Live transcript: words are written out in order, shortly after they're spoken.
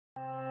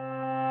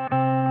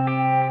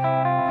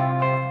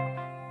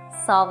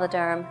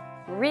Solvaderm,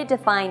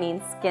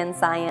 redefining skin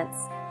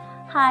science.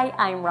 Hi,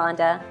 I'm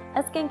Rhonda,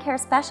 a skincare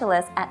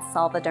specialist at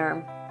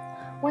Solvaderm.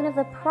 One of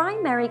the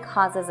primary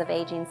causes of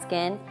aging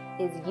skin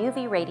is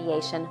UV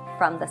radiation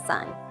from the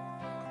sun.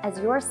 As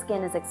your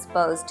skin is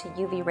exposed to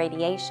UV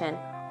radiation,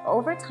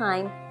 over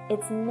time,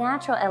 its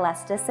natural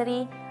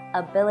elasticity,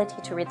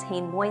 ability to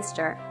retain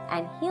moisture,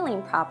 and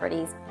healing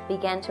properties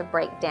begin to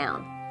break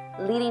down,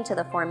 leading to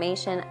the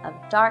formation of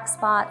dark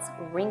spots,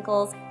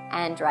 wrinkles,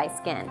 and dry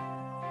skin.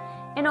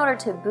 In order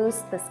to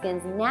boost the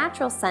skin's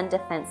natural sun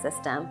defense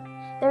system,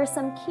 there are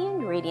some key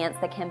ingredients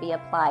that can be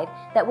applied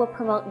that will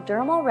promote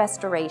dermal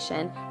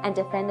restoration and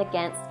defend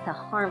against the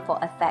harmful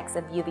effects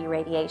of UV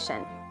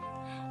radiation.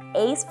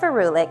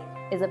 ACE-Ferulic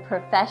is a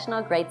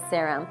professional-grade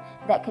serum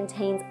that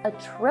contains a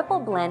triple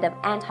blend of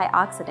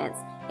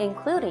antioxidants,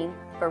 including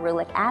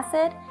ferulic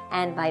acid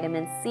and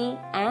vitamin C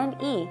and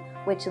E,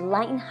 which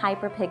lighten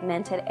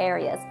hyperpigmented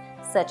areas,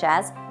 such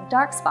as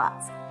dark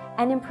spots,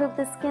 and improve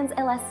the skin's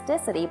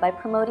elasticity by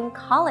promoting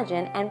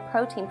collagen and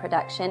protein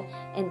production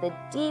in the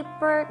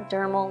deeper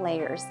dermal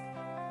layers.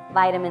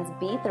 Vitamins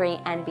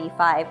B3 and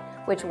B5,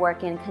 which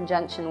work in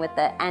conjunction with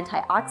the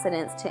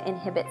antioxidants to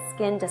inhibit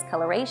skin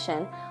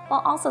discoloration,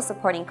 while also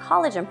supporting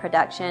collagen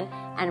production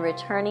and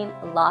returning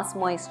lost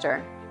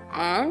moisture.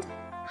 And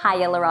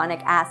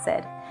hyaluronic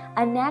acid,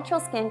 a natural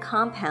skin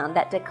compound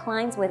that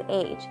declines with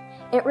age.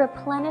 It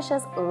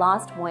replenishes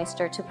lost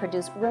moisture to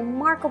produce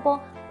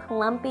remarkable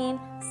plumping,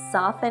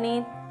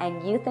 softening,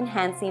 and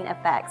youth-enhancing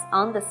effects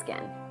on the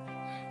skin.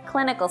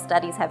 Clinical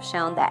studies have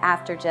shown that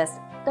after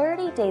just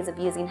 30 days of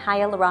using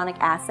hyaluronic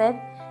acid,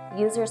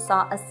 users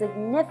saw a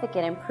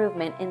significant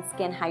improvement in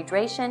skin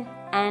hydration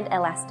and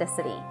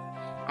elasticity,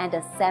 and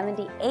a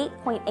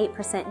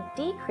 78.8%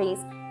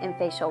 decrease in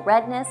facial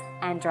redness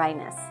and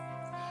dryness.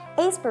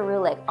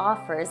 ACE-Ferulic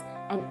offers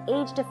an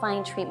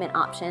age-defying treatment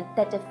option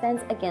that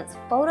defends against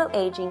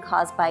photoaging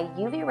caused by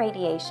UV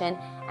radiation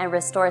and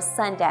restores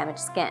sun-damaged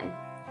skin.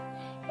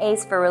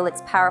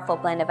 ACE-Ferulic's powerful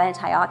blend of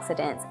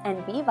antioxidants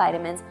and B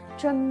vitamins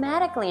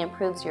dramatically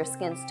improves your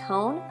skin's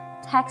tone,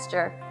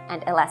 texture,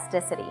 and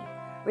elasticity,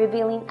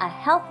 revealing a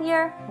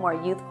healthier, more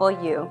youthful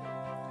you.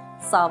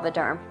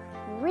 Solvaderm,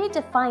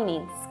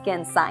 redefining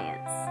skin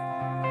science.